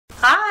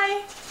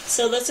Hi.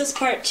 So this is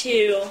part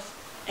 2,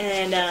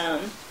 and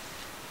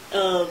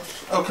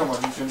of... Oh, come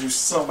on, you can do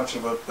so much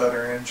of a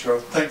better intro.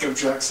 Think of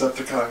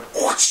Jacksepticeye.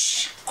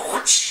 Whoosh,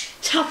 whoosh.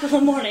 Top of the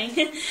morning.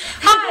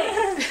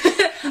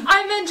 Hi.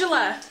 I'm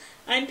Angela.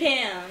 I'm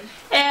Pam.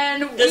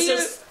 And This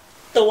is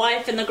the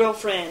wife and the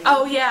girlfriend.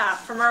 Oh yeah,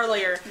 from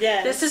earlier.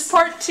 Yes. This is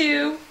part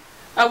 2.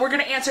 We're going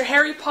to answer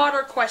Harry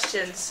Potter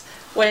questions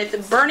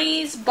with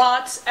Bernie's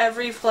Bots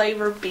Every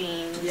Flavor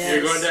Beans. Yes.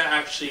 You're going to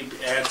actually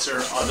answer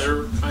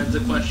other kinds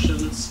of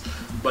questions,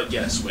 but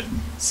yes, with.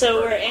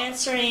 So we're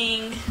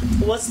answering,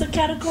 what's the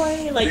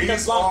category? Like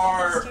These the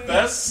are blockbusters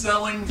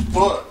best-selling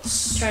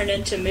books. turned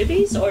into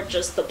movies, or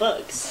just the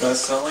books?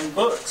 Best-selling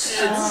books.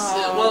 They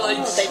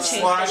changed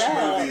Slash it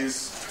up.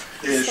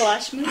 movies-ish.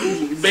 Slash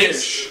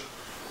movies?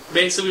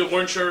 Basically, we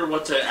weren't sure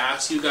what to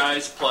ask you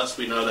guys, plus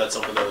we know that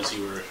some of those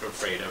you were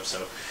afraid of,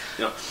 so,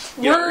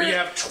 we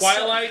have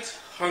Twilight,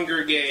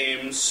 Hunger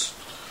Games,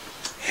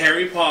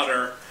 Harry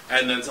Potter,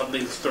 and then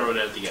something thrown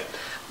at the end.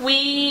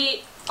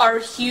 We are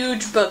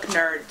huge book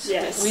nerds.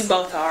 Yes. We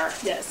both are.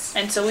 Yes.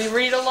 And so we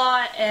read a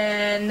lot,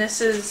 and this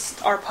is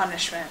our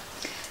punishment.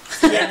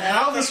 And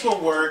how this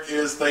will work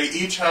is they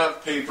each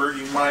have paper.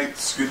 You might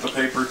scoot the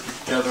paper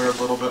together a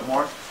little bit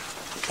more.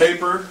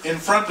 Paper in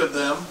front of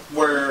them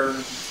where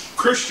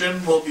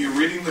Christian will be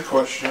reading the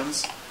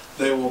questions.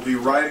 They will be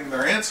writing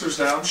their answers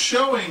down,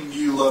 showing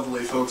you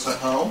lovely folks at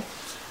home.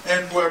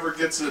 And whoever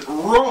gets it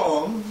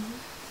wrong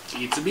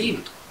Eats a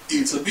bean.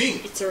 eats a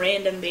bean. It's a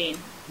random bean.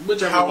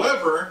 Whichever one.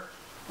 However,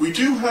 we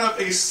do have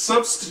a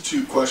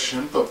substitute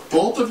question, but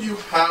both of you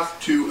have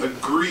to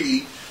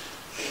agree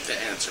To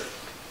answer.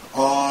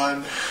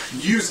 on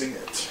using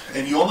it.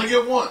 And you only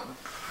get one.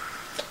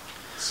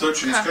 So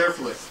choose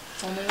carefully.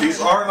 These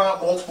are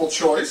not multiple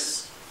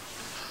choice.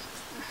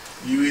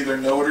 You either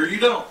know it or you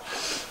don't.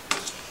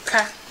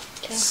 Okay.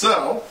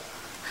 So,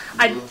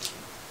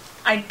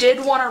 I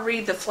did want to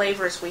read the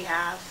flavors we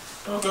have.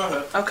 go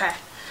ahead. Okay.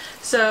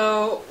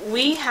 So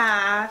we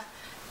have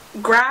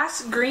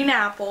grass, green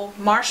apple,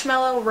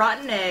 marshmallow,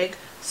 rotten egg,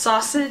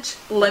 sausage,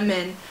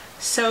 lemon,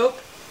 soap,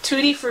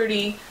 tutti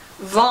frutti,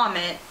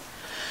 vomit,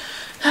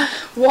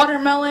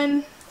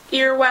 watermelon,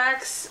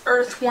 earwax,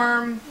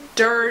 earthworm,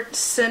 dirt,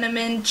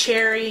 cinnamon,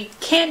 cherry,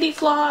 candy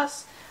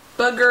floss,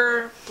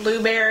 booger,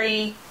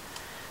 blueberry,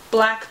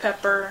 black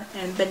pepper,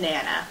 and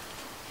banana.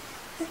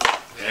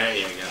 There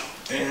you go.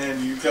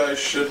 And you guys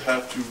should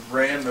have to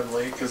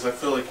randomly, because I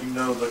feel like you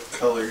know the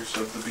colors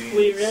of the beans.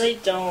 We really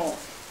don't.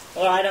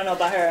 Well, I don't know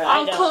about her.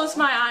 I'll I don't. close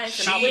my eyes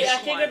and I'll She- pick I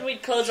figured one.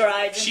 we'd close our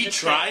eyes. And She just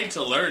tried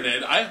to learn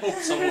it. I hope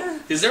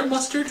someone. Is there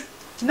mustard?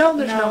 No,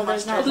 there's No, no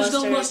there's mustard. Oh,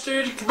 there's no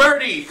mustard.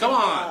 Birdie, come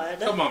on. God.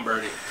 Come on,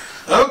 Birdie.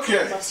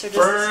 Okay, Mustard is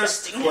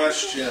first disgusting.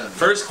 question.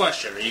 First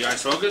question. Are you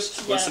guys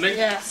focused? Yeah. Listening?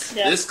 Yes.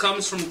 Yeah. This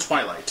comes from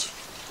Twilight.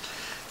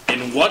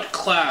 In what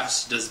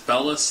class does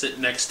Bella sit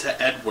next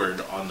to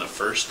Edward on the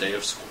first day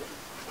of school?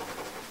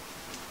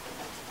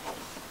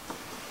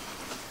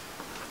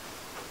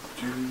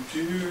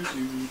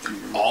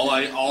 All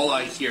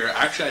I hear.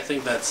 Actually, I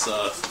think that's.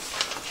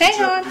 Hang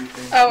on. Jeopardy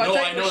thing. Oh, I No,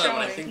 thought I you know were that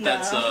one. I showing. think No.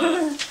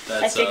 that's.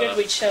 I figured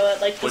we'd show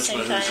it like the Which same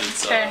one time.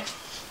 is it? Okay.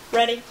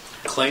 Ready?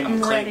 Claim.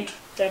 I'm claim. ready.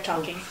 They're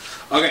talking.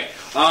 Okay.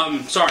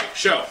 Sorry.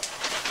 Show.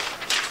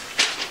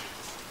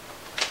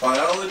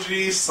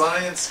 Biology,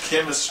 science,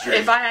 chemistry.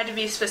 If I had to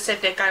be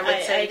specific, I would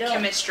I say don't-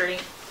 chemistry.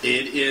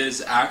 It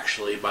is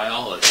actually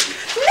biology.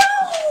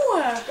 No!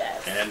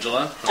 Yes.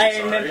 Angela, I'm I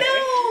sorry. remember.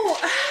 No!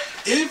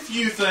 If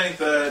you think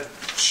that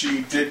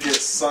she did get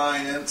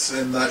science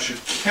and that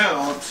should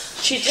count,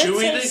 She did Should we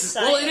say think-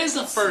 science. well, it is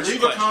the first leave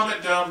a question.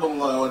 comment down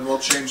below and we'll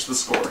change the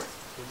score.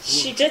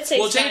 She did say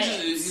Well,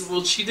 science.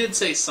 well, she did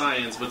say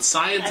science, but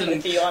science I'm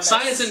with you on this.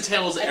 science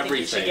entails I think you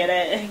everything. should get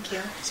it. Thank you.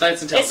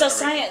 Science entails It's a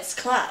everything. science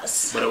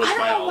class. But it was I don't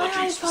know why biology I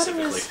thought it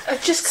specifically.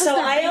 was just because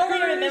So I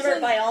only remember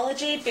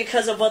biology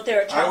because of what they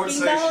were I would talking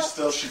say about. she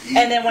still should eat.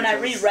 And then when I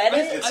because reread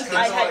it's it, kinda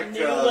I had like,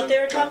 knew what they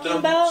were talking Gundam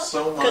about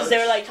so because they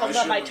were like much,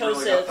 talking I about shouldn't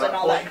have really mitosis got and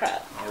all point. that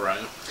crap. All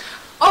right.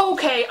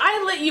 Okay,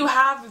 I let you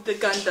have the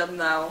Gundam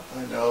though.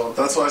 I know.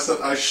 That's why I said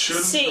I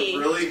shouldn't See.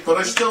 have really, but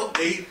I still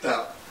ate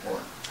that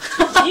one.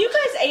 You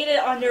guys ate it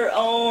on your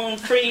own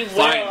free will.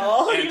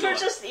 Fine, You Angela. were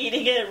just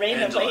eating it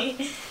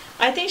randomly.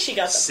 I think she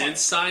got the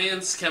Since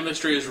science,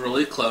 chemistry is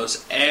really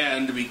close,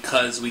 and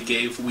because we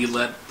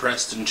let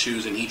Preston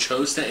choose and he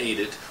chose to eat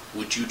it,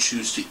 would you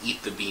choose to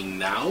eat the bean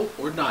now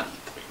or not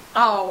eat the bean?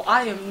 Oh,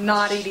 I am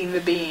not eating the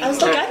beans. I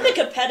was like, I'm the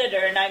competitor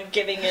and I'm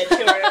giving it to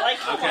her. Like,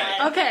 come Okay.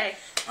 on. Okay.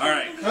 All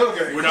right.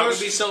 Okay. We're not going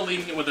to be so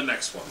lenient with the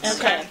next one.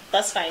 Okay,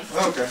 that's fine.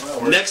 Okay,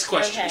 that works. Next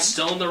question, Okay.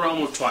 still in the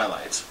realm of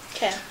Twilight.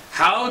 Okay.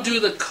 How do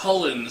the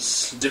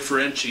Cullens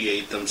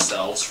differentiate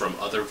themselves from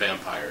other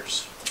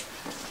vampires?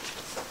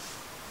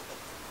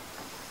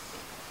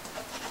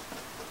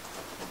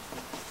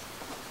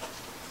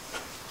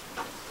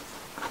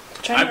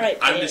 Trying to write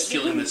I'm big. just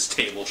feeling this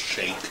table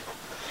shake.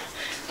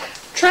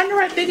 Trying to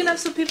write big enough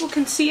so people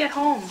can see at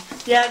home.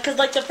 Yeah, because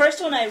like the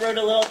first one I wrote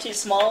a little too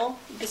small.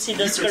 You can see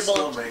the You could scribble.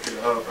 still make it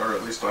up, or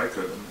at least I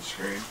could on the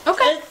screen.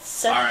 Okay. It's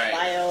such All right. a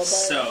file, but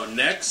So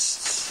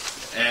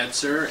next,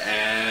 answer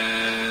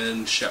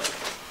and show.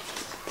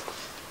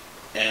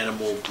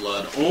 Animal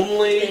blood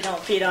only. They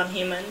don't feed on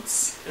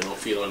humans. They don't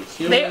feed on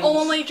humans. They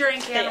only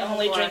drink They animal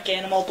only blood. drink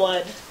animal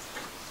blood.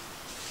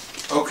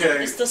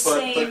 Okay, It's the but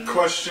same. the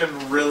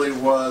question really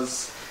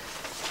was...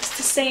 It's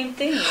the same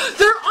thing.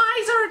 Their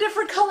eyes are a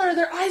different color.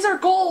 Their eyes are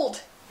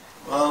gold.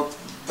 Well,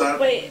 that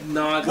Wait.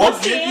 Not. will What's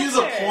the give you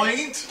the answer?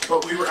 point,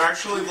 but we were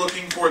actually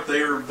looking for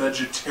they are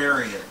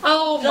vegetarian.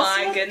 Oh That's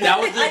my what- goodness. That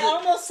was the- I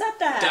almost said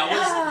that.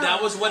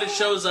 That was what it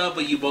shows up,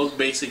 but you both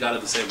basically got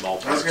it the same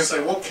ballpark. I was gonna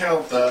say, we'll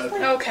count that.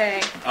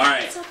 Okay. All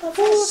right. Ooh,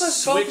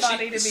 those both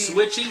naughty to me.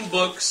 Switching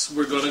books,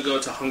 we're going to go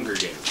to Hunger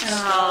Games.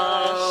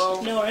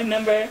 Oh. No,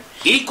 remember.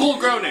 Equal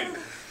groaning.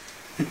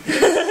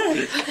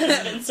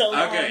 It's been so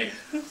long. Okay.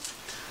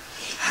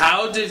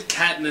 How did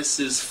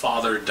Katniss's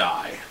father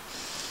die?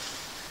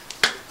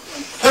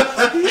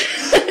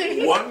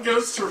 One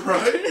goes to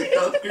right, the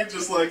other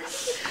just like,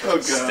 oh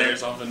god.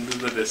 Stares off into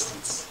the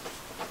distance.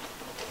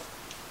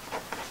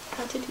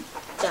 How did he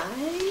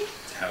die?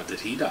 How did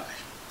he die?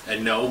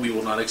 And no, we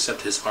will not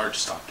accept his heart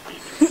stopped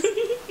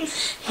beating.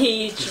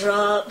 He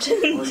dropped.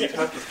 Well, you'd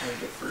have to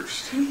find it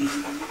first.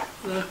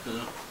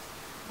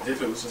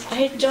 If it was in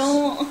I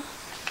don't.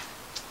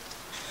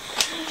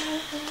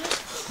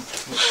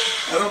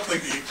 I don't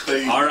think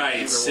they... All right,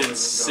 either one of them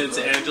since got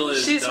that. Angela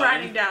is She's done.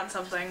 writing down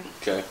something.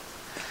 Okay.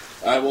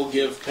 I will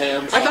give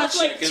Pam I 5 thought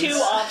Like seconds. 2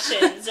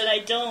 options, and I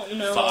don't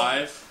know.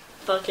 5,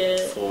 Fuck it.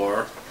 4,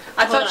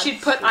 I Hold thought on.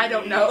 she'd put I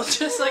don't know,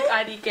 just like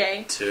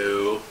IDK.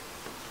 2,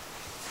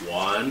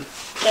 1.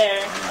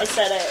 There, I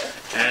said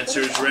it.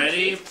 Answers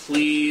ready.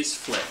 Please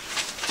flip.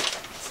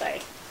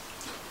 Sorry.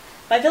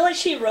 I feel like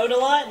she wrote a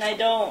lot, and I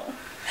don't.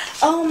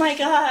 Oh my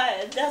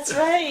god, that's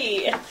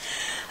right.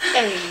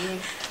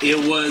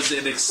 It was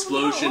an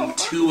explosion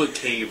to a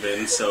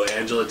cave-in, so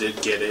Angela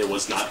did get it. It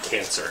was not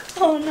cancer.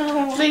 Oh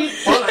no. But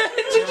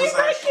it was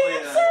actually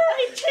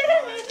I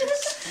did.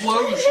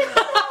 explosion.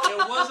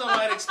 It was a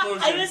light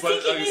explosion, I was but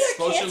thinking an either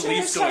explosion cancer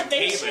leads or to a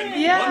starvation.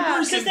 cave-in. Yeah, One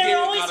person 'cause they're did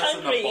always got us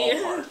in the hungry.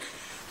 ballpark.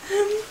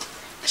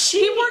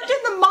 He worked in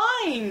the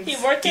mines. He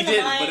worked He in the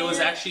did, mine. but it was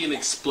actually an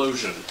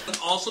explosion.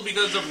 Also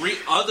because of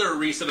other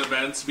recent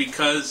events,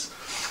 because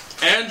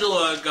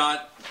Angela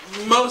got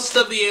most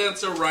of the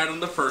answer right on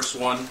the first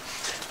one,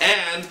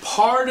 and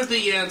part of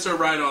the answer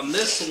right on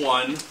this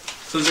one.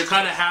 Since they're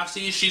kind of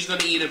halfsies, she's going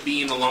to eat a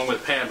bean along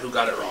with Pam, who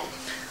got it wrong.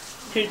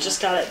 Who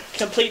just got it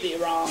completely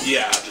wrong.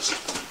 Yeah, just...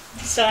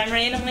 So I'm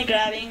randomly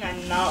grabbing.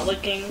 I'm not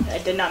looking. I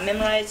did not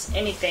memorize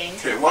anything.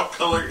 Okay, what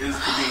color is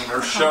the bean?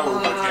 Or show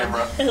the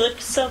camera. It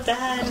looks so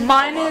bad.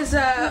 Mine is It's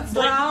like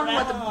brown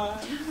with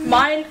brown.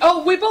 mine.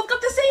 Oh, we both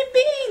got the same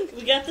bean.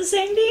 We got the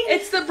same bean?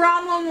 It's the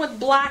brown one with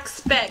black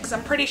specks.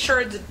 I'm pretty sure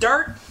it's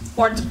dirt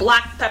or it's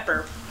black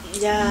pepper.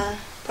 Yeah,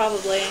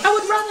 probably. I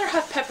would rather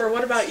have pepper.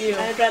 What about you?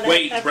 I'd rather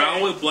Wait, have brown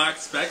pepper. with black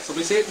specks? Let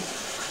me see it.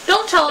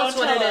 Don't tell Don't us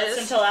what tell it us is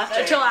until after.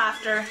 Until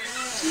after.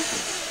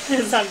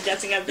 So I'm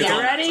guessing I've It's got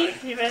on ready? that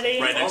side. You ready?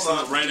 Right next, Hold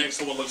to, on. right next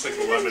to what looks like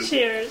a lemon.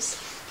 Cheers.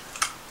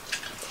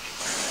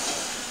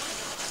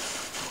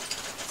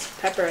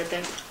 Pepper, I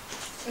think.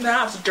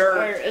 Nah, it's Or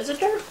dirt. is it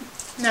dirt?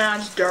 Nah,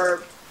 it's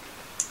dirt.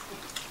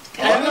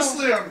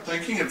 Honestly, I'm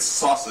thinking it's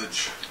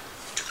sausage.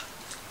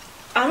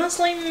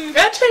 Honestly,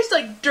 That tastes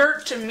like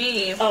dirt to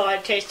me. oh, I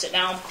taste it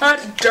now.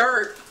 That's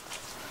dirt.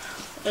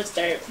 It's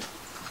dirt.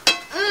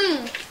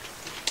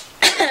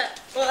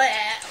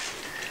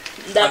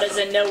 That is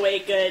in no way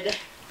good.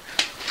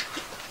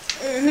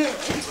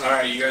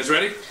 Alright, you guys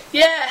ready?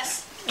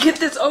 Yes. Get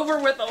this over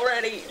with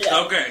already. Yeah.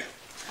 Okay.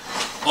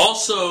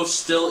 Also,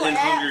 still in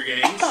Hunger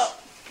Games.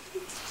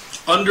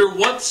 Under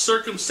what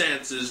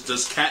circumstances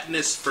does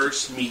Katniss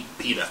first meet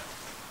Peeta?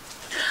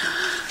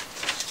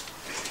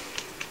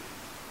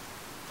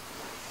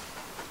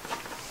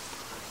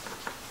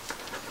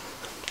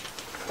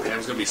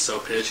 Pam's gonna be so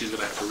pissed. She's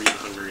gonna have to read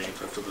Hunger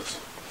Games after this.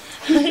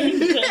 I'm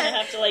gonna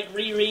have to like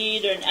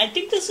reread, or I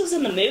think this was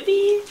in the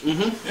movie.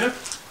 Mm-hmm. Yeah.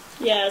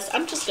 Yes,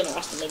 I'm just gonna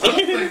watch the I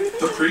don't movie. think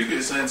the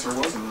previous answer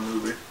was in the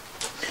movie.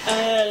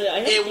 I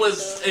don't It think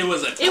was. so. It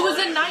was a. It was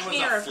a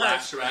nightmare It of was a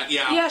hers. flashback.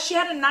 Yeah. Yeah, she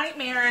had a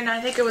nightmare, and I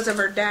think it was of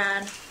her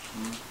dad.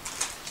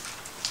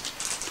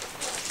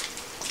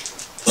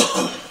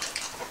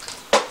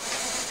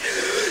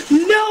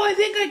 No, I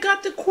think I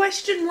got the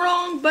question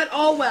wrong, but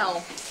all well.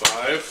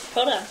 5,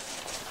 Hold on,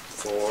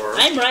 4,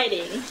 I'm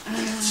writing.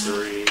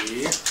 3,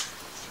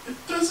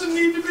 It doesn't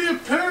need to be a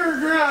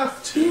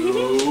paragraph.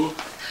 2.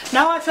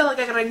 Now I feel like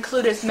I gotta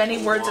include as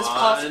many words as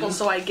possible One.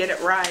 so I get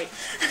it right.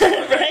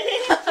 Right?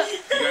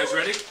 You guys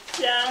ready?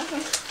 Yeah.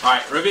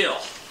 Alright, reveal.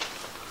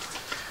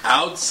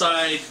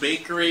 Outside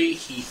bakery,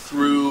 he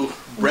threw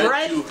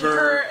bread to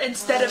her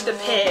instead of the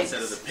pigs.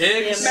 instead of the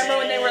pigs. Remember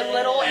when they were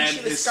little and And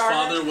she was his starving?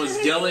 father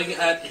was yelling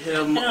at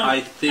him. I know. I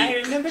I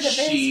think remember the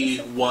very she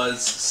specific-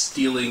 was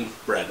stealing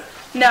bread.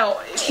 No,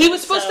 he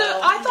was supposed to. So,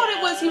 I thought it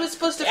yeah. was he was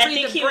supposed to I feed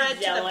think the he was bread to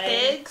the yelling.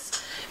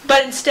 pigs,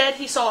 but instead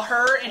he saw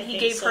her and I he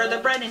think gave her so. the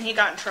bread and he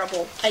got in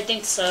trouble. I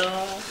think so.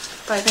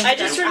 But I think I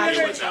just that's remember- It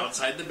actually- was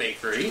outside the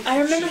bakery. I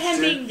remember She him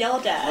did- being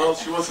yelled at. Well,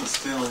 she wasn't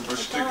stealing, but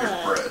she took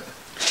her bread.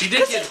 She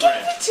did get Give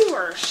bread. it to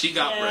her. She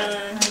got bread. I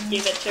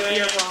give it to her.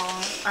 You're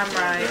wrong. I'm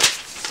right.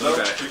 So,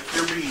 Okay. pick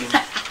your bean.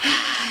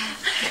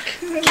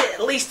 Get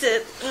at least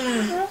it.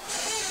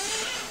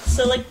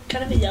 So like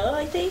kind of a yellow,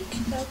 I think.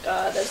 Oh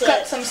god, is Got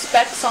it some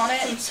specks on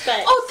some it.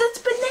 specks? Oh, that's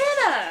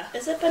banana.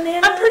 is it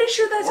banana? I'm pretty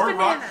sure that's Or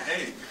banana. rotten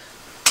egg.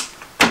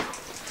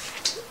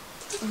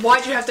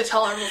 Why'd you have to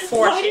tell her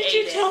before Why she did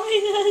you ate tell me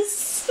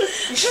this?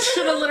 You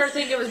should have let her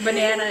think it was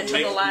banana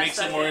until the last Makes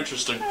it second. more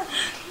interesting.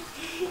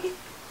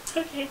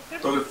 Okay.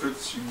 But if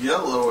it's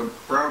yellow and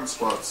brown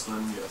spots,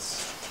 then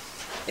yes.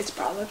 It's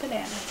probably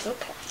banana. It's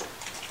okay.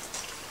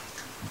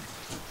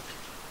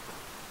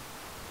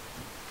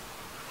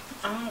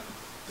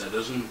 That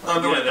doesn't.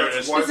 Oh, no, yeah, there it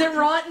that's is. white. Is it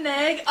rotten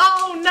egg?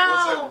 Oh Was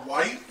no! it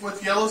white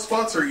with yellow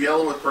spots or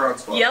yellow with brown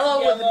spots?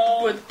 Yellow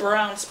Yellow. with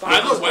brown spots.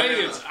 Either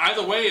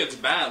way, it's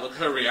bad. Look at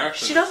her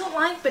reaction. She doesn't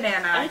like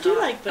banana. I do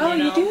like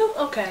banana. Oh, you do?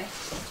 Okay.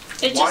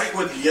 It White just,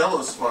 with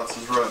yellow spots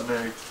is rotten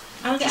egg.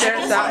 I There's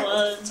guess that it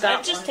was. one. That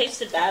It just one.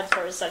 tasted bad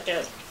for a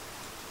second.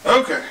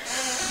 Okay.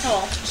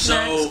 Oh, So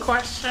Next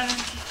question.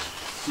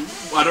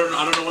 I don't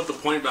know what the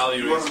point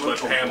value You is, wanna but look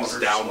for Pam's water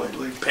down.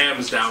 slightly?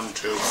 Pam's down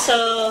too.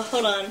 so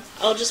hold on.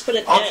 I'll just put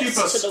it I'll next keep a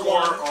to the score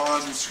one.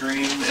 on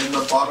screen. In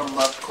the bottom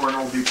left corner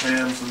will be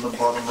Pam's, and the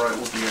bottom right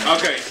will be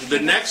Anna's. Okay, the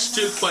next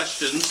two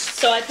questions.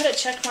 So I put a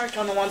check mark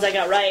on the ones I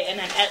got right and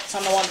an X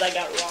on the ones I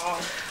got wrong.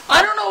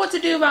 I don't know what to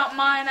do about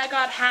mine. I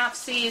got half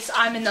C's.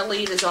 I'm in the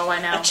lead is all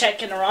I know. A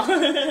check and a wrong.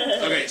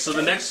 Okay, so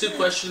the next two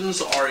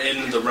questions are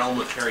in the realm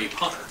of Harry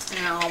Potter.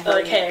 No,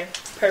 bring it. Okay,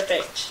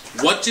 perfect.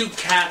 What do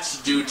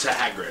cats do to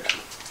Hagrid?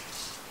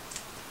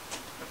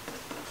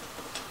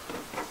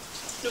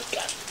 Oop,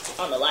 got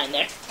on the line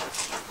there.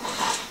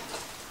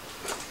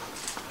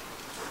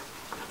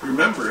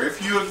 Remember,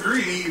 if you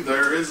agree,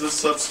 there is a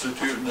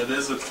substitute, and it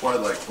is a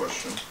Twilight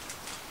question.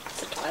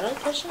 It's a Twilight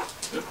question?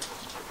 Yep.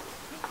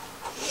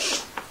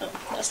 Oh,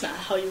 that's not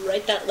how you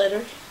write that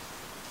letter.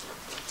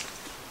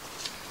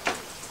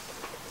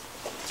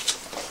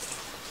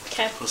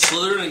 Okay.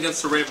 Slytherin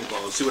against the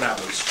Ravenclaw. Let's see what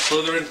happens.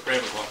 Slytherin,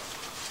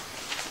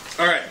 Ravenclaw.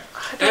 Alright,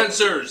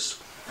 answers.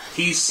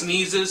 He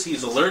sneezes,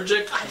 he's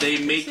allergic.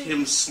 They make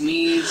him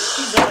sneeze.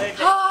 He's allergic.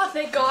 Oh,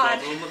 thank God.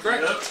 Both of them are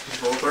correct. Yep,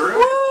 both are Woo!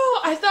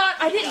 right.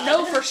 I didn't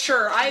know for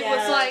sure. I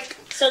was like,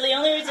 So the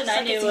only reason I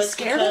like, knew is he was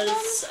scared of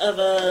because of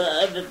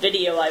a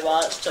video I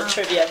watched, a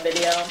trivia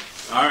video.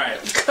 Alright.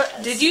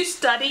 did you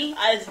study?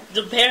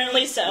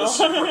 Apparently so. The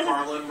Super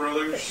Carlin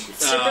brothers.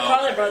 Super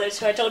Carlin Brothers,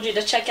 who I told you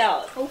to check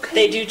out. Okay.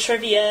 They do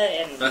trivia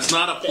and That's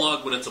not a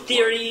plug, but it's a plug.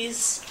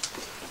 theories.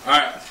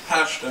 Alright.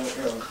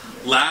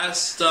 Hashtag.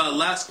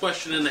 Last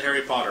question in the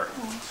Harry Potter.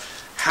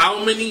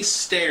 How many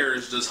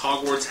stairs does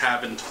Hogwarts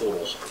have in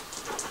total?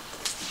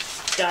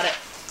 Got it.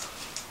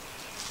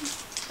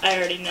 I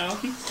already know.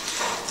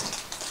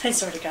 I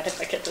swear to God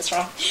if I get this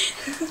wrong.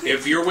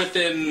 If you're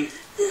within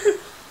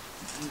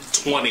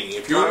 20,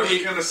 if I was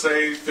you're going to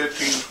say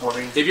 15,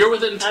 20. if you're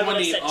within I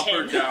would've 20 said up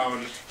or 10.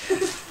 down,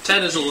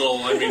 10 is a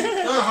little. I mean,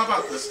 Oh, how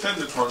about this? 10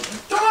 to 20.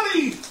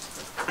 Donnie!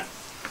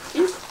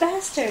 You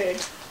bastard.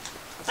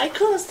 I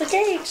closed the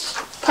gate.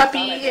 Puppy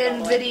I did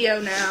in all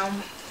video now.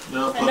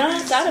 No, I know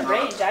it's out of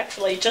puppy's range,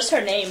 actually. Just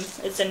her name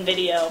is in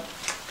video.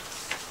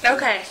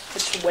 Okay.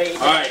 It's way all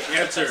right,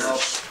 answers.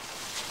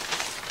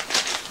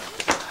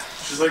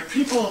 She's like,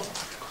 people.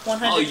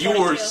 Oh, you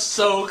were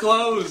so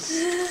close.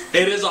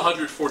 It is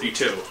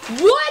 142.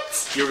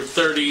 What? You're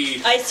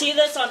 30. I see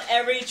this on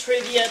every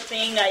trivia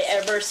thing I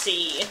ever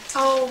see.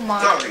 Oh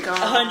my Sorry. God.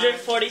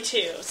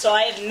 142. So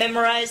I have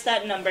memorized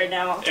that number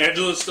now.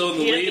 Angela's still in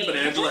the Eat a lead, but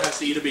bean. Angela has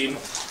to eat a bean.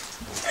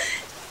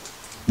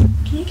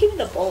 Can you give me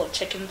the bowl of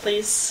chicken,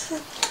 please?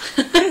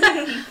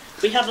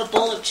 We have a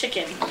bowl of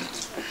chicken.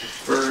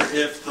 For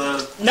if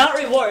the. Not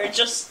reward,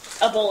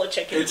 just a bowl of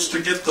chicken. It's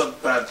to get the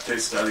bad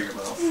taste out of your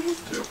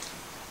mouth, too.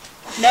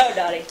 No,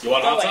 Dottie. You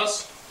want Go hot away.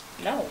 sauce?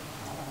 No.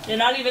 You're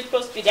not even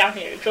supposed to be down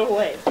here. Go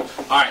away. All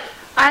right.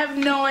 I have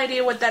no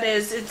idea what that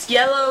is. It's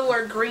yellow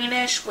or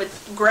greenish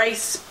with gray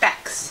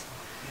specks.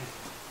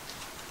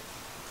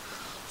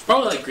 It's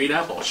probably like green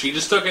apple. She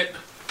just took it.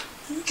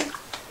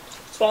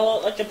 Swallow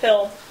it like a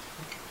pill.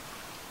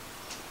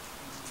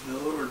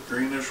 Yellow or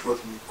greenish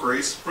with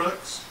gray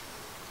specks?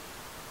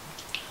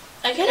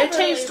 I get It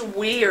tastes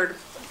weird.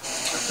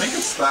 I think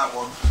it's that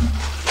one.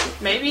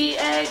 Maybe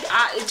egg.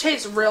 It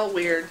tastes real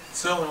weird.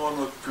 It's the only one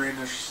with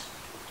greenish.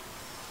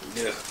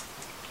 Yeah.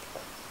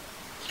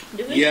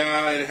 Do we?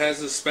 Yeah, it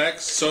has the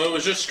specs. So it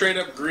was just straight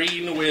up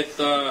green with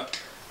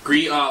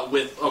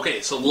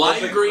okay, so Was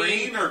lime it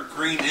green, or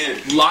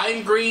greenish?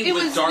 lime green It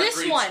with was dark this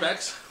green one.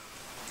 specks.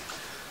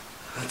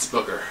 That's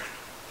Booker.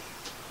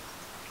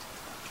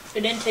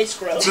 It didn't taste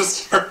gross.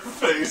 Just her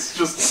face,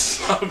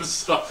 just. I'm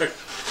sorry.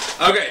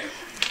 Okay.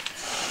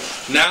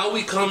 Now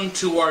we come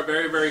to our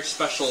very, very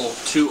special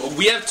two.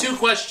 We have two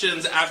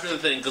questions after the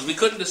thing because we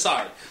couldn't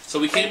decide. So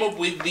we came up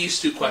with these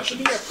two Give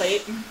questions. me your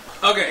plate.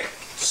 Okay.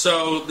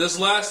 So this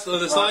last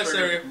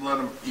area. Let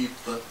him eat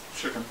the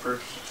chicken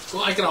first.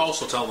 Well, I can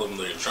also tell them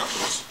the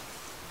instructions.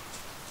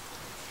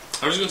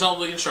 I'm just gonna tell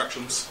them the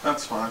instructions.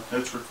 That's fine.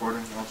 It's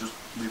recording. I'll just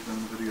leave it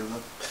in the video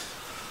then.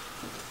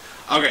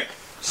 Okay,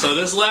 so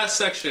this last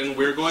section,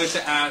 we're going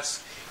to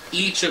ask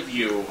each of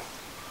you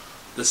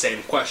the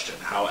same question.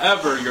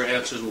 However, your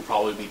answers will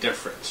probably be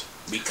different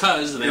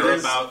because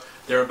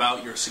they're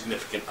about your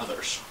significant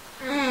others.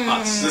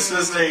 Us. This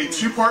is a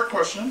two-part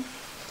question,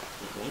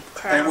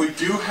 and we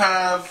do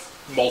have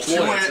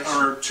Multiple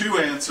answers. two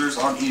answers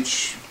on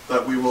each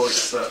that we will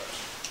accept.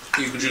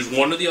 You can choose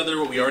one or the other,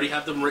 but we already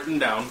have them written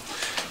down.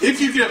 If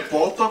you get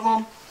both of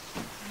them,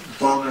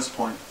 bonus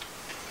point.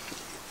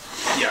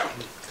 Yeah.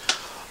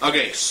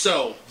 Okay,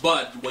 so,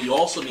 but what you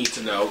also need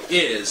to know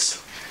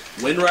is,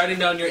 when writing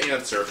down your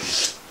answer,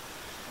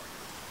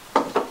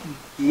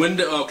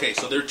 okay,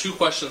 so there are two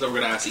questions that we're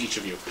going to ask each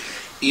of you.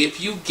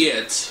 If you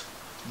get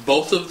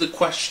both of the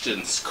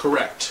questions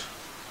correct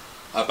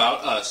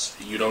about us,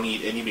 you don't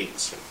eat any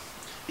beans.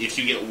 If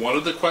you get one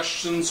of the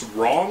questions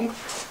wrong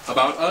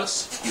about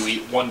us, you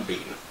eat one bean.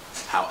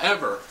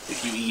 However,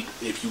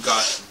 if you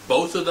got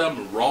both of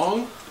them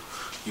wrong,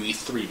 you eat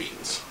 3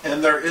 beans.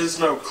 And there is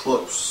no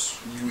close.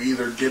 You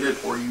either get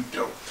it or you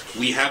don't.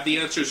 We have the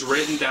answers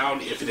written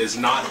down. If it is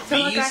not I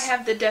feel these, like I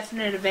have the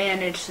definite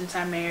advantage since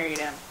I married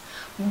him.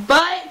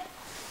 But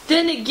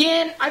then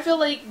again, I feel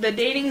like the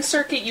dating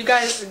circuit, you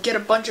guys get a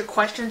bunch of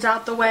questions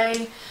out the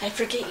way. I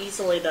forget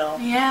easily though.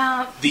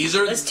 Yeah. these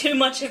are There's too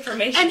much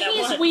information. And at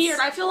he's once. weird.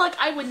 I feel like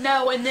I would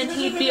know, and then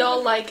he'd be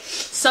all like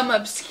some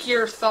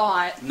obscure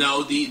thought.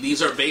 no.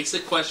 These are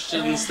basic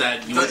questions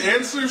that you. The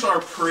answers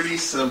are pretty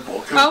simple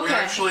because we Okay.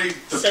 actually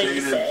So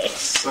you debated say.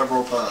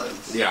 several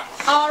times. Yeah.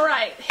 All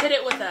right, hit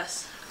it with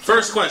us.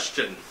 First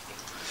question,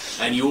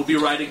 and you will be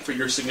writing for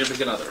your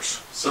significant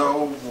others.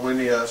 So when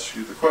he asks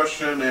you the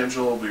question,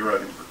 Angela will be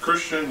writing for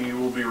Christian. You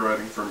will be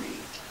writing for me.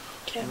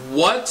 Okay.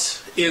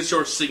 What is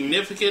your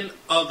significant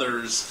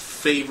other's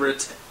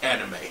favorite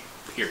anime?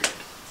 Period.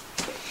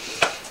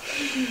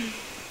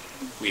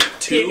 We have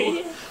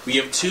two. We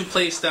have 2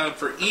 placed down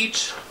for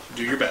each.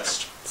 Do your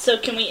best. So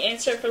can we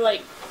answer for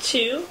like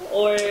 2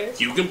 or?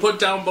 You can put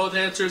down both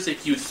answers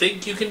if you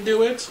think you can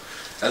do it,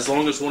 as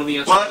long as one of the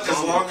answers. But is as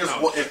wrong, long as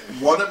it'll count.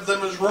 if one of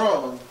them is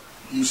wrong,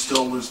 you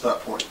still lose that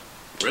point.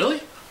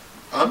 Really?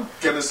 I'm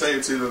gonna say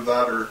it's either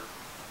that or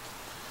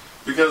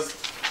because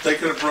they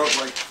could have wrote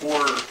like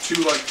 2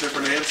 like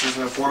different answers,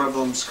 and if one of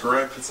them's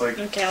correct, it's like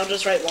Okay, I'll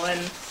just write 1.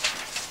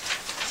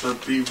 so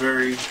be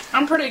very.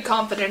 I'm pretty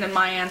confident in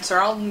my answer.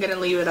 I'm gonna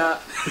leave it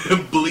up.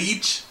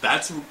 Bleach.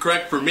 That's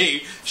correct for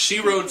me. She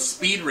wrote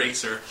Speed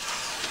Racer.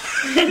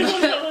 You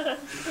want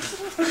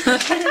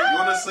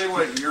to say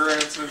what your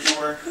answers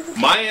were?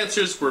 My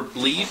answers were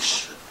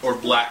Bleach or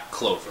Black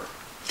Clover.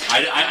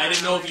 I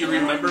didn't know if you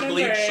remember remember.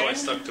 Bleach, so I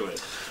stuck to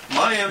it.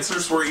 My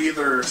answers were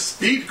either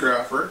Speed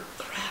Grapher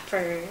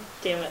Crapper.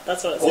 Damn it,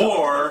 that's what it's called.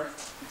 or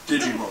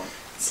Digimon.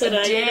 So did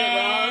I get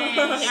it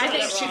wrong? I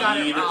think she got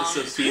it Speed- wrong.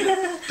 so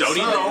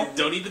Speed-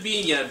 don't eat the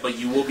bean yet, but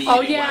you will be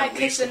Oh, eating yeah, one at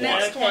 'cause least the one.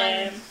 next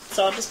Okay,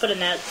 so I'll just put a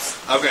nets.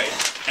 Okay,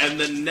 and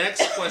the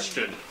next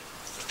question.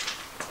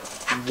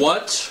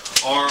 What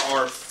are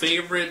our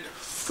favorite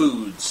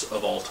foods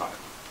of all time?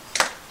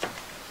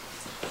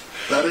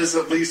 That is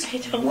at least I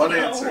don't one know.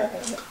 answer.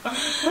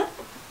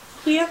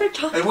 We ever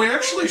talk? And we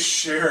actually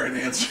share an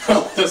answer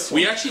on this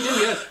one. We actually do,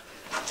 yeah.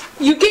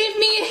 You gave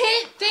me a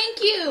hint.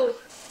 Thank you.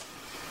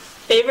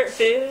 Favorite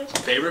food?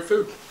 Favorite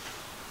food.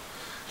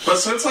 But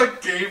since I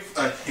gave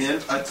a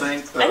hint, I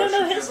think that I don't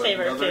know should his give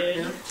favorite another food.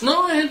 hint.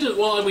 No, I hinted.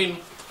 Well, I mean,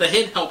 the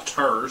hint helped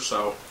her,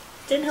 so.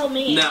 Didn't help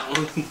me. No.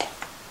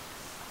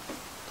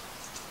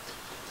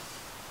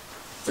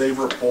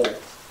 Favorite bowl.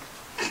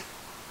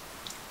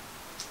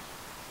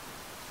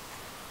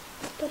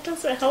 That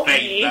doesn't help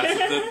Hey,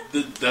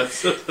 me.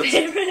 that's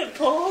Favorite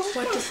bowl?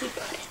 What does he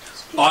put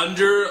in?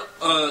 under.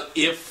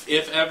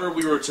 If ever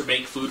we were to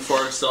make food for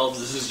ourselves,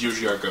 this is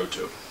usually our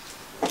go-to.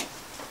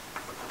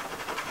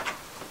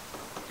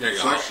 There you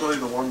It's go. actually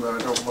the one that I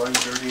don't mind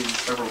dirtying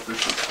several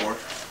dishes for.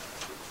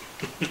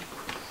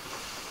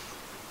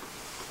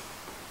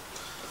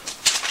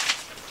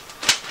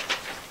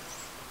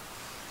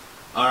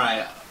 All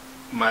right,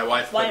 my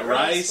wife put White rice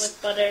rice,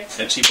 with butter.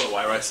 and she put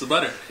white rice with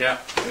butter. Yeah,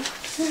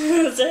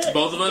 That's it.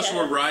 both of us Yeah.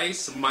 were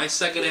rice. My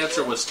second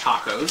answer was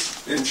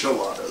tacos.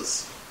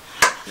 Enchiladas.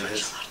 And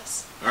his-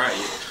 all right,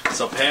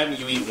 so Pam,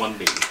 you eat one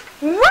bean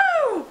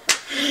Woo!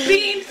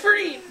 Being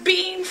free.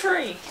 Being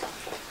free.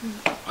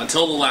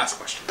 until the last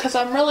question. Because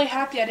I'm really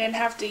happy I didn't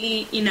have to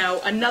eat,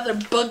 another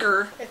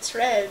booger. It's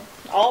red.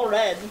 All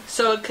red.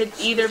 So it could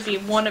either be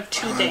one of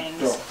 2 I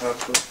things. don't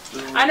have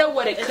to. I know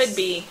what it It's- could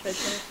be.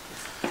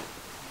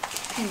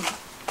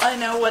 I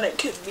know what it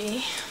could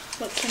be.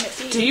 What can it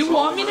be? Do you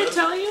want me to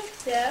tell you?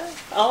 Yeah.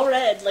 All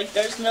red. Like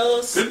there's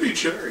no Could be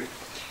cherry.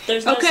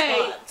 Okay.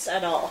 spots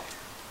at all.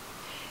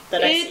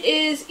 That I It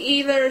see. is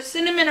either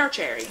cinnamon or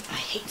cherry. I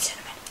hate cinnamon.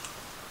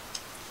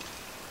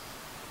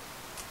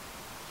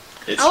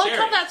 It's I like cherry.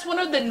 how that's one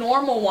of the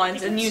normal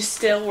ones, and you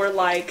still were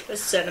like,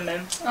 It's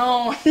cinnamon.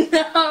 oh But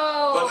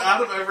no.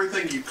 out of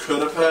everything you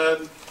could have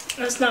had,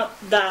 It's not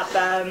that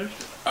bad.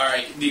 All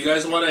right. Do you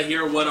guys want to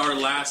hear what our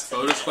last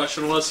bonus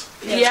question was?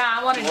 Yeah,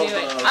 I want to do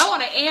Well, it. I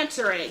want to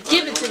answer it.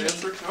 Give it to me.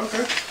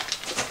 Okay.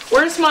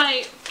 Where's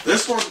my...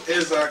 This one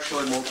is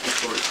actually multiple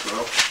choice,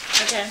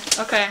 though. Okay.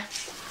 Okay.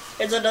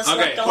 Is it a Okay,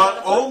 select all?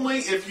 But only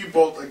if you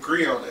both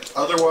agree on it.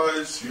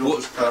 Otherwise, you'll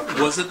just have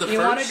to... Was it the You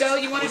first? want to go?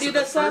 You want to was do it the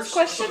this last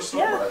first? question?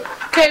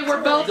 Yeah. Okay,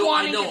 we're both No,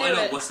 I wanting know. to do I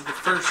know. it. Was it the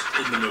first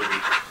in the movie?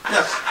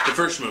 Yes. The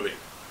first movie.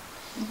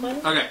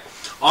 What? Okay.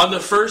 On the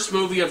first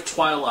movie of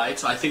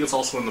Twilight, I think it's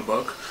also in the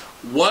book.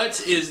 What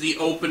is the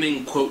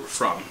opening quote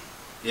from?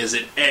 Is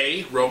it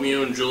A,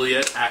 Romeo and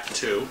Juliet, Act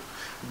 2,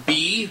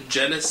 B,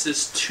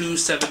 Genesis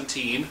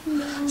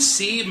 2:17,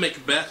 C,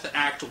 Macbeth,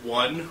 Act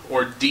 1,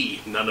 or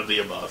D, none of the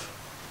above?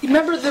 You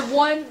remember the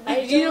one,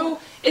 you know,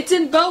 it's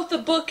in both the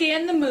book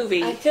and the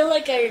movie. I feel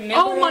like I remember.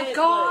 Oh my it,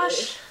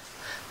 gosh.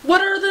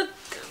 What are the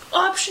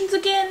options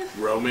again?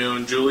 Romeo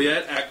and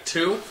Juliet, Act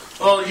 2,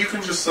 Well, you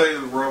can just say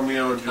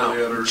Romeo and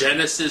Juliet or...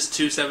 Genesis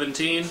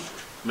 2:17,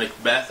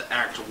 Macbeth,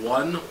 Act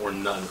 1, or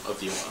none of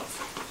the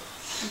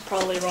above. I'm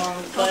probably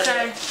wrong. But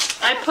Okay.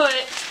 I put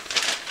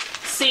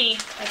C.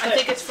 I put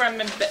think it's from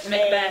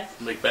Macbeth.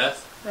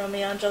 Macbeth?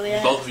 Romeo and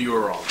Juliet. Both of you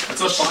are wrong.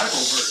 It's a Bible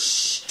verse.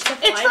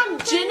 It's from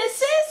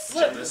Genesis?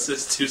 What,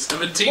 Genesis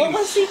what 2:17.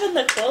 was even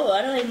the quote?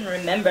 I don't even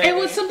remember. It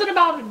was something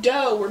about a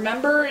doe,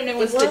 remember? And it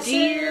was the Was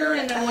deer, it?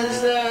 and it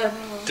was the...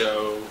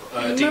 Doe,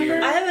 Remember?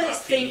 deer. I was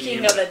puppy,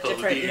 thinking of a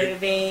different deer.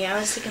 movie. I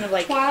was thinking of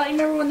like. Twilight, you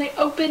remember when they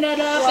open it up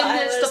Well, and I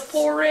there's was- the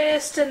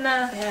forest and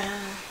the... Yeah,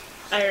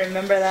 I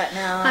remember that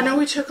now. I know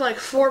we took like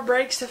 4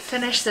 breaks to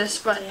finish this,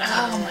 but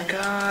Yeah. oh my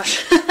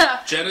gosh.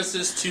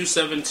 Genesis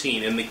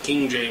 2:17 in the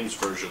King James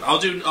version. I'll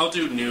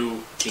do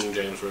new King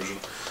James version.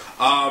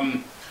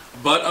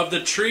 But of the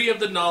tree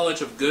of the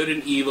knowledge of good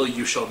and evil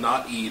you shall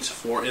not eat,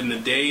 for in the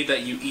day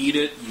that you eat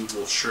it you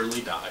will surely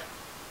die.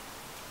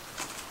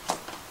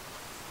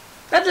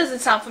 That doesn't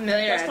sound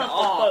familiar That's at not the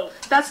all. quote.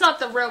 That's not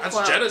the real That's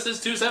quote. Genesis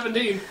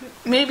 2:17.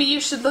 Maybe you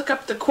should look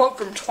up the quote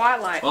from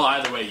Twilight. Well,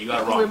 either way, you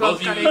got it We wrong. both Both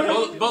of got you,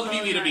 it. both of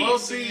you eat a Well,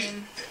 beat. see,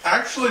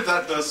 actually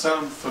that does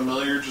sound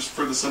familiar just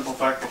for the simple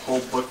fact the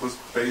whole book was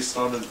based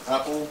on an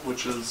apple,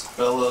 which is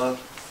Bella,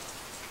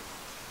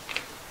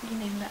 You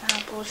named the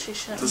apple, she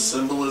shouldn't. the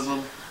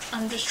symbolism.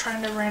 I'm just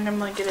trying to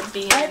randomly get a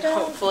B I and don't-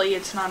 hopefully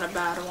it's not a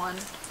bad one.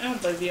 I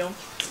don't believe you.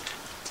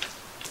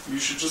 You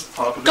should just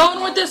pop it Going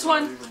in. with this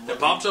one. It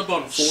pops up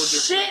on 4 different...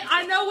 Shit,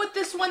 I know what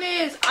this one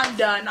is. I'm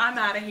done. I'm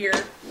out of here.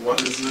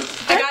 What is it?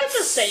 I I got got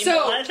the same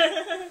soap. one.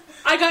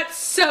 I got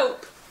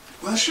soap.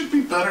 That should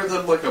be better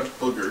than like a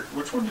booger.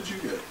 Which one did you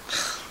get?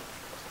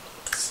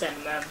 Send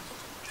them.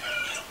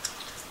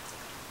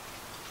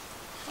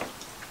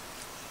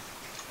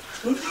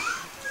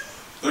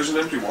 There's an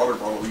empty water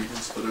bottle you can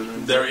spit it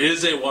in. There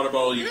is a water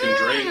bottle you can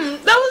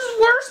drink. That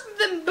was worse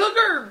than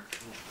booger.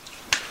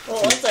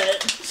 What was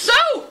it?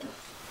 Soap.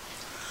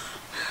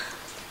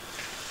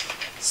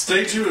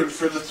 Stay tuned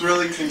for the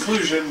thrilling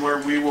conclusion where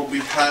we will be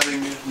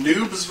having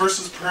noobs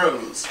versus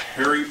pros,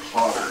 Harry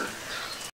Potter.